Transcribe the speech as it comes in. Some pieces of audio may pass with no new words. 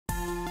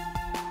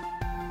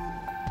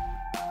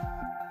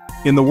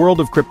In the world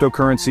of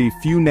cryptocurrency,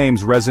 few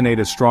names resonate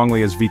as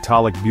strongly as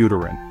Vitalik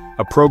Buterin.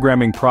 A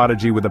programming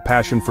prodigy with a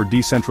passion for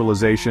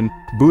decentralization,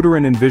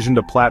 Buterin envisioned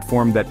a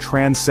platform that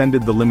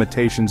transcended the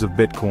limitations of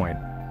Bitcoin.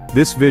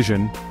 This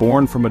vision,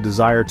 born from a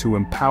desire to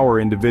empower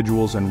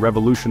individuals and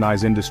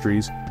revolutionize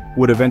industries,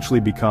 would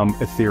eventually become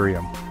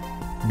Ethereum.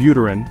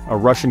 Buterin, a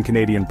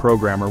Russian-Canadian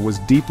programmer, was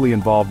deeply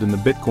involved in the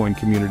Bitcoin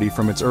community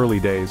from its early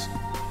days.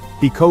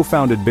 He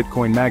co-founded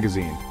Bitcoin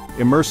magazine,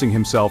 immersing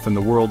himself in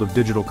the world of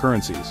digital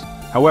currencies.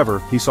 However,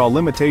 he saw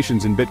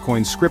limitations in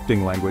Bitcoin's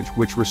scripting language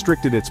which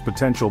restricted its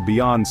potential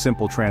beyond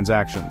simple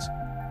transactions.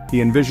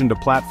 He envisioned a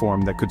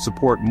platform that could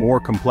support more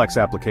complex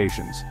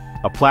applications.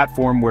 A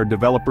platform where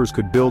developers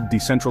could build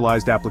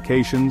decentralized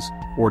applications,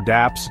 or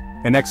dApps,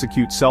 and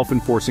execute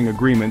self-enforcing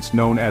agreements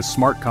known as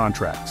smart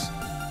contracts.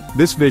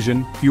 This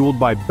vision, fueled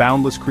by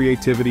boundless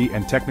creativity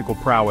and technical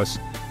prowess,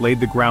 laid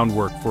the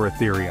groundwork for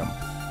Ethereum.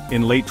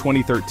 In late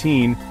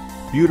 2013,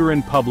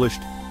 Buterin published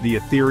the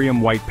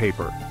Ethereum White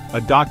Paper, a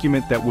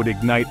document that would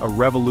ignite a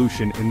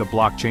revolution in the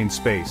blockchain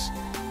space.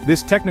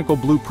 This technical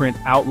blueprint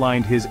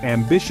outlined his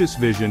ambitious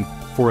vision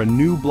for a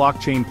new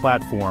blockchain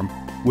platform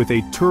with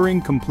a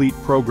Turing-complete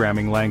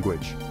programming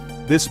language.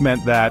 This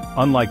meant that,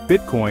 unlike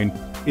Bitcoin,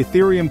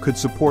 Ethereum could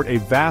support a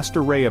vast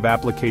array of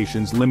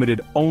applications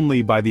limited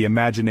only by the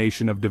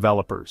imagination of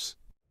developers.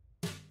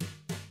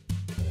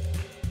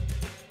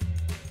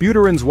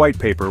 Buterin's white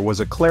paper was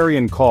a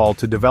clarion call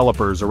to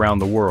developers around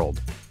the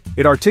world.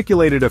 It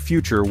articulated a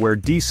future where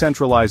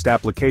decentralized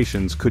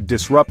applications could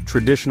disrupt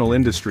traditional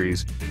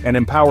industries and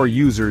empower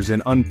users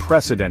in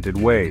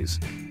unprecedented ways.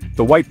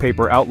 The white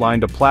paper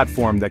outlined a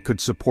platform that could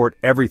support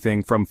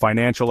everything from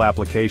financial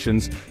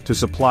applications to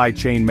supply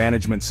chain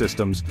management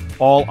systems,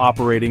 all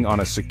operating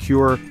on a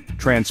secure,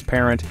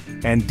 transparent,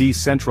 and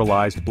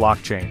decentralized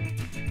blockchain.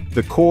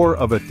 The core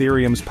of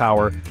Ethereum's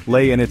power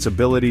lay in its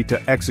ability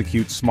to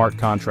execute smart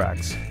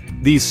contracts.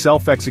 These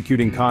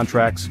self-executing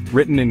contracts,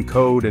 written in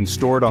code and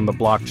stored on the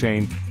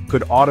blockchain,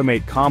 could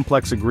automate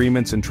complex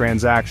agreements and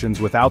transactions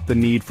without the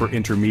need for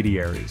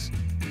intermediaries.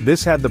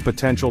 This had the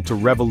potential to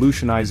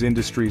revolutionize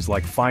industries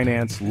like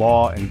finance,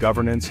 law, and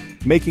governance,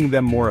 making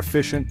them more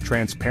efficient,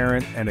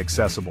 transparent, and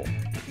accessible.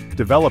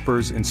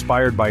 Developers,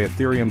 inspired by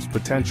Ethereum's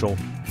potential,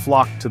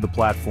 flocked to the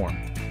platform.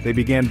 They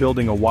began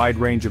building a wide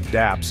range of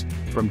dApps,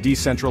 from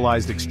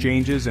decentralized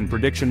exchanges and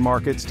prediction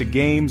markets to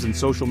games and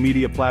social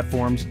media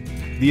platforms.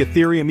 The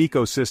Ethereum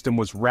ecosystem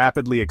was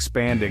rapidly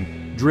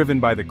expanding, driven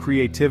by the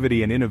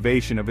creativity and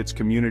innovation of its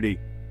community.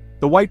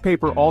 The white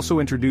paper also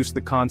introduced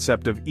the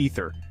concept of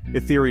Ether,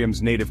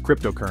 Ethereum's native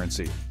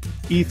cryptocurrency.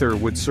 Ether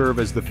would serve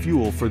as the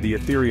fuel for the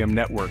Ethereum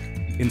network,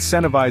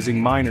 incentivizing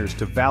miners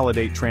to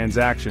validate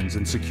transactions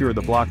and secure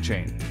the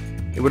blockchain.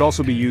 It would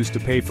also be used to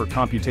pay for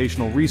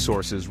computational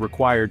resources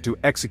required to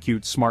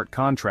execute smart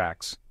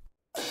contracts.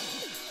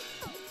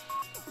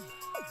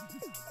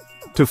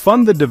 To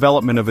fund the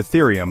development of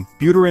Ethereum,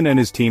 Buterin and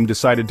his team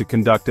decided to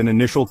conduct an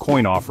initial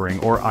coin offering,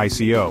 or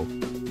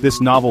ICO.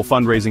 This novel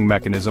fundraising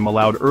mechanism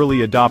allowed early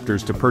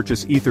adopters to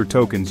purchase Ether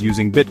tokens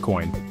using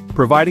Bitcoin,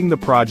 providing the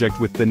project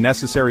with the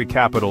necessary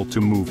capital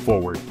to move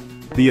forward.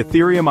 The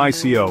Ethereum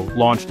ICO,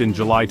 launched in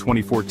July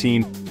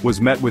 2014,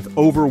 was met with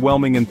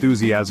overwhelming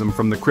enthusiasm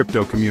from the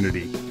crypto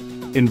community.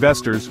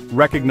 Investors,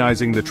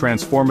 recognizing the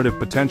transformative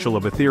potential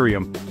of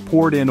Ethereum,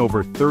 poured in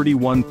over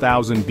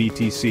 31,000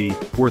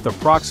 BTC, worth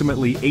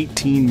approximately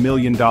 $18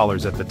 million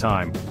at the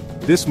time.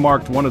 This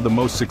marked one of the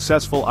most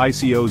successful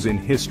ICOs in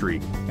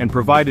history, and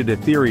provided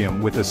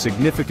Ethereum with a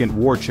significant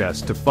war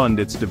chest to fund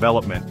its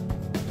development.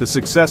 The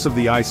success of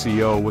the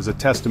ICO was a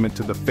testament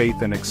to the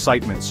faith and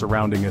excitement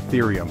surrounding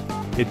Ethereum.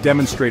 It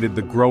demonstrated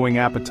the growing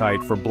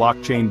appetite for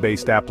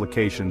blockchain-based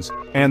applications,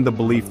 and the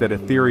belief that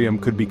Ethereum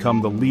could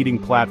become the leading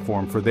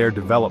platform for their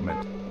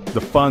development.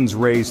 The funds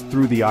raised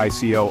through the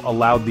ICO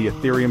allowed the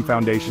Ethereum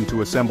Foundation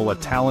to assemble a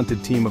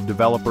talented team of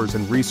developers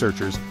and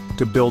researchers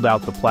to build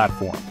out the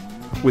platform.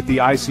 With the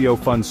ICO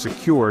funds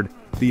secured,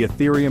 the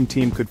Ethereum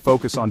team could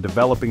focus on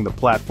developing the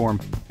platform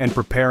and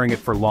preparing it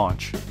for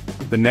launch.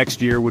 The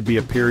next year would be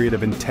a period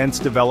of intense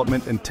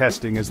development and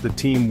testing as the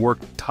team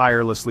worked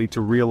tirelessly to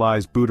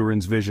realize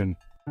Buterin's vision.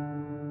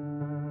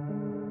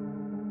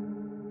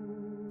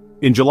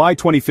 In July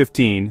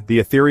 2015, the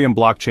Ethereum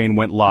blockchain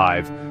went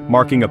live,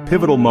 marking a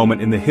pivotal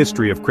moment in the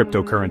history of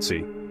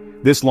cryptocurrency.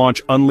 This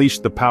launch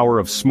unleashed the power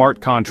of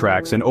smart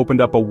contracts and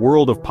opened up a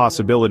world of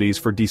possibilities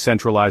for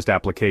decentralized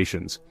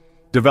applications.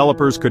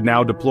 Developers could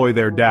now deploy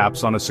their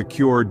dApps on a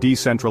secure,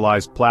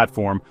 decentralized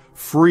platform,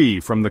 free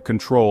from the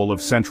control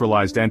of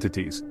centralized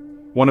entities.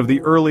 One of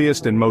the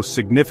earliest and most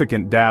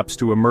significant dApps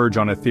to emerge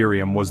on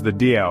Ethereum was the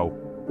DAO,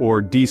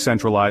 or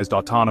Decentralized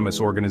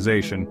Autonomous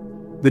Organization.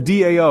 The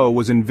DAO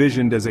was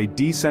envisioned as a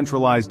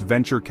decentralized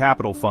venture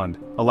capital fund,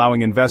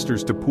 allowing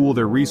investors to pool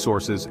their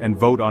resources and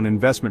vote on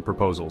investment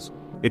proposals.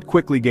 It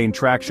quickly gained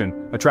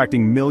traction,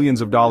 attracting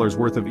millions of dollars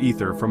worth of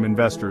Ether from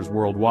investors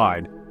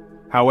worldwide.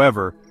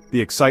 However, the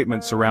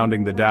excitement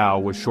surrounding the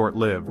DAO was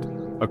short-lived.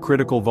 A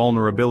critical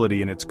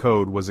vulnerability in its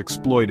code was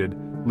exploited,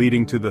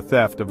 leading to the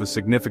theft of a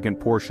significant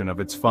portion of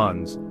its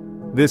funds.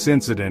 This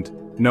incident,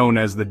 known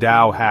as the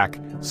DAO hack,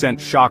 sent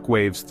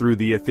shockwaves through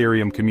the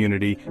Ethereum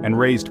community and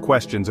raised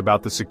questions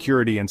about the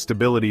security and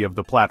stability of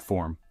the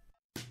platform.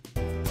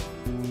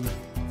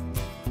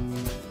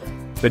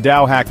 The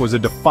DAO hack was a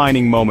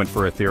defining moment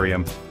for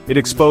Ethereum. It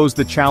exposed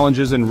the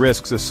challenges and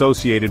risks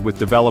associated with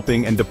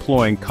developing and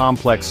deploying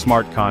complex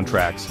smart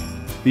contracts.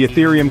 The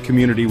Ethereum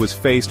community was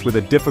faced with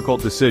a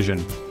difficult decision,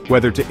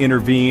 whether to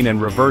intervene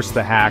and reverse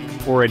the hack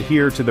or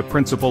adhere to the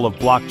principle of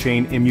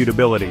blockchain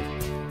immutability.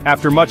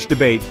 After much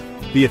debate,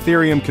 the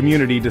Ethereum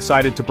community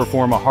decided to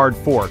perform a hard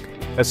fork,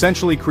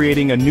 essentially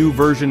creating a new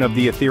version of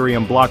the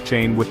Ethereum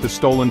blockchain with the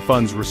stolen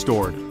funds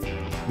restored.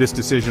 This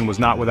decision was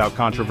not without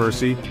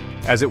controversy,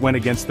 as it went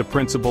against the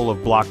principle of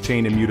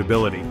blockchain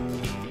immutability.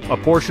 A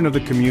portion of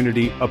the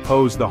community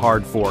opposed the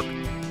hard fork,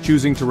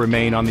 choosing to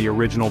remain on the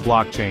original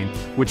blockchain,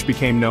 which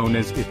became known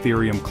as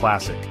Ethereum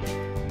Classic.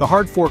 The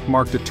hard fork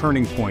marked a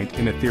turning point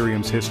in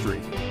Ethereum's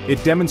history.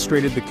 It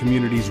demonstrated the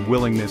community's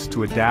willingness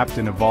to adapt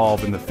and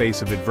evolve in the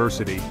face of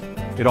adversity.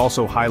 It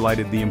also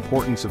highlighted the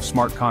importance of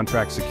smart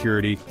contract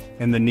security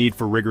and the need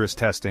for rigorous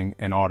testing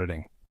and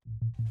auditing.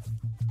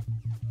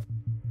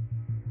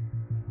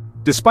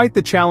 Despite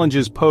the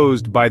challenges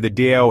posed by the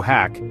DAO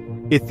hack,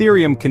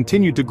 Ethereum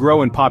continued to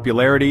grow in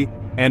popularity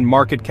and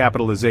market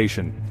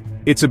capitalization.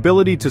 Its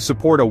ability to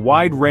support a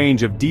wide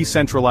range of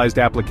decentralized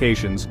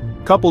applications,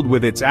 coupled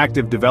with its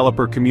active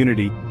developer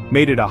community,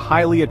 made it a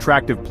highly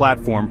attractive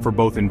platform for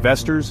both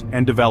investors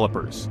and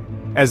developers.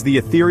 As the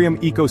Ethereum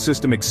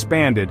ecosystem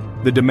expanded,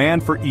 the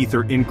demand for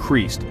Ether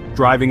increased,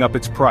 driving up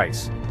its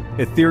price.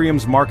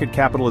 Ethereum's market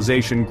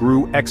capitalization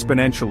grew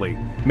exponentially,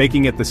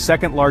 making it the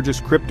second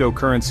largest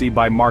cryptocurrency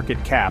by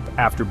market cap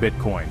after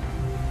Bitcoin.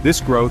 This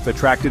growth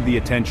attracted the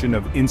attention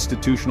of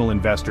institutional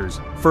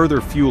investors,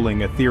 further fueling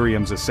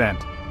Ethereum's ascent.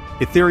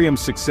 Ethereum's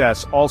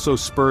success also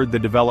spurred the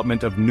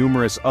development of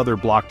numerous other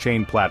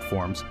blockchain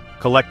platforms,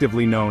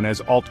 collectively known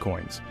as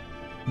altcoins.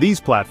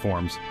 These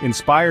platforms,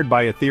 inspired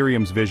by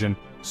Ethereum's vision,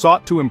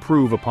 sought to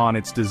improve upon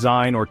its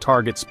design or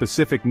target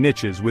specific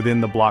niches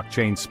within the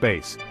blockchain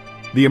space.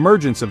 The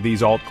emergence of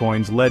these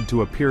altcoins led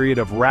to a period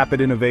of rapid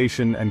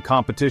innovation and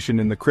competition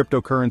in the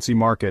cryptocurrency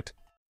market.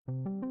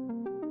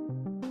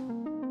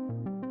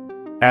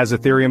 As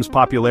Ethereum's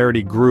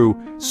popularity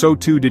grew, so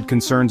too did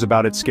concerns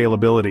about its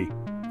scalability.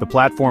 The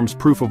platform's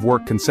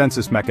proof-of-work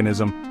consensus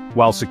mechanism,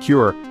 while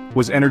secure,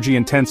 was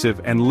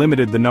energy-intensive and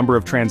limited the number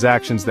of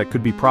transactions that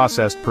could be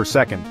processed per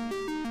second.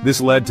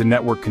 This led to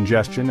network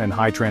congestion and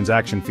high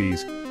transaction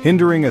fees,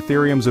 hindering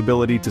Ethereum's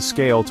ability to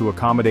scale to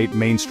accommodate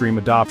mainstream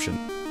adoption.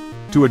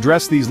 To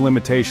address these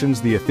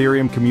limitations, the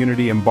Ethereum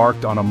community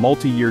embarked on a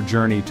multi-year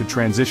journey to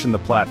transition the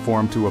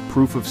platform to a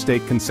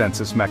proof-of-stake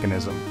consensus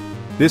mechanism.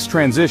 This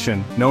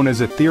transition, known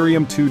as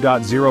Ethereum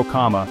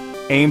 2.0,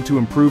 aimed to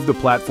improve the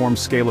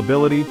platform's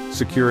scalability,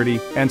 security,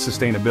 and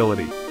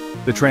sustainability.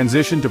 The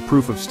transition to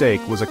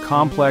proof-of-stake was a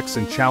complex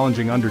and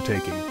challenging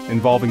undertaking,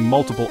 involving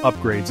multiple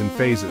upgrades and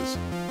phases.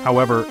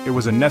 However, it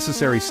was a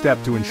necessary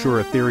step to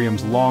ensure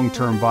Ethereum's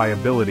long-term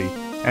viability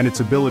and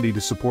its ability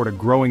to support a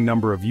growing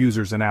number of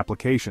users and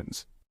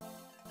applications.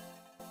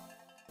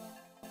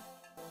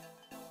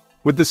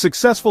 With the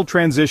successful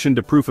transition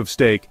to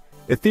proof-of-stake,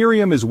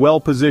 Ethereum is well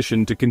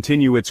positioned to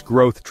continue its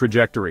growth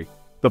trajectory.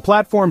 The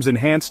platform's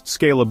enhanced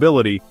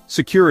scalability,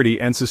 security,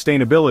 and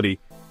sustainability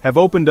have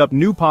opened up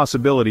new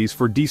possibilities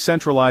for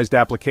decentralized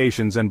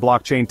applications and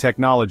blockchain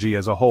technology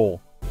as a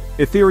whole.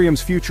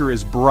 Ethereum's future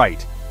is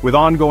bright, with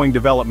ongoing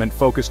development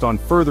focused on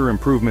further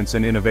improvements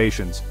and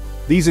innovations.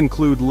 These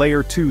include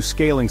Layer 2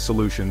 scaling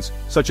solutions,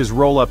 such as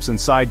rollups and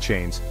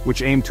sidechains,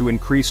 which aim to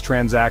increase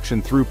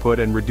transaction throughput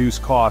and reduce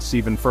costs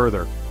even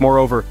further.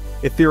 Moreover,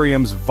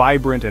 Ethereum's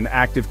vibrant and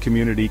active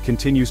community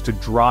continues to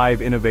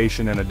drive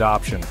innovation and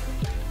adoption.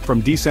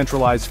 From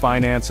decentralized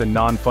finance and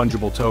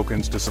non-fungible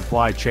tokens to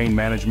supply chain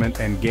management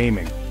and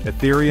gaming,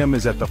 Ethereum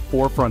is at the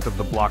forefront of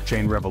the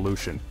blockchain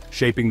revolution,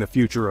 shaping the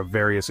future of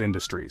various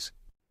industries.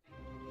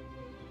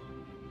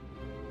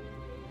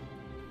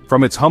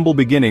 From its humble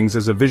beginnings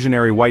as a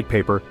visionary white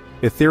paper,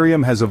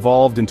 Ethereum has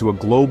evolved into a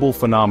global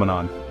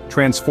phenomenon,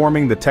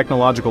 transforming the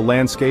technological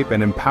landscape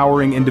and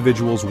empowering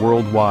individuals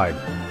worldwide.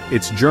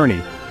 Its journey,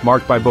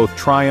 marked by both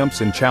triumphs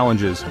and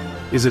challenges,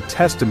 is a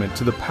testament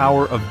to the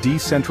power of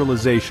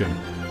decentralization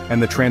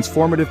and the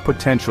transformative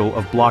potential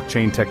of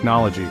blockchain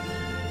technology.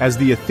 As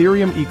the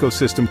Ethereum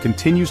ecosystem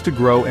continues to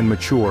grow and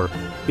mature,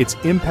 its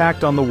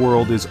impact on the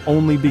world is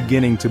only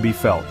beginning to be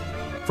felt.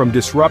 From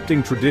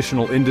disrupting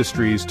traditional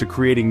industries to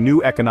creating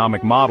new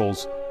economic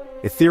models,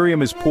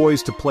 Ethereum is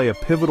poised to play a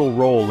pivotal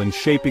role in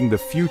shaping the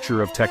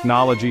future of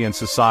technology and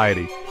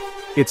society.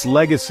 Its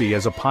legacy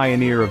as a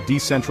pioneer of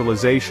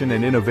decentralization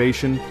and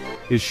innovation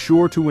is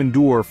sure to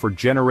endure for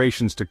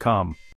generations to come.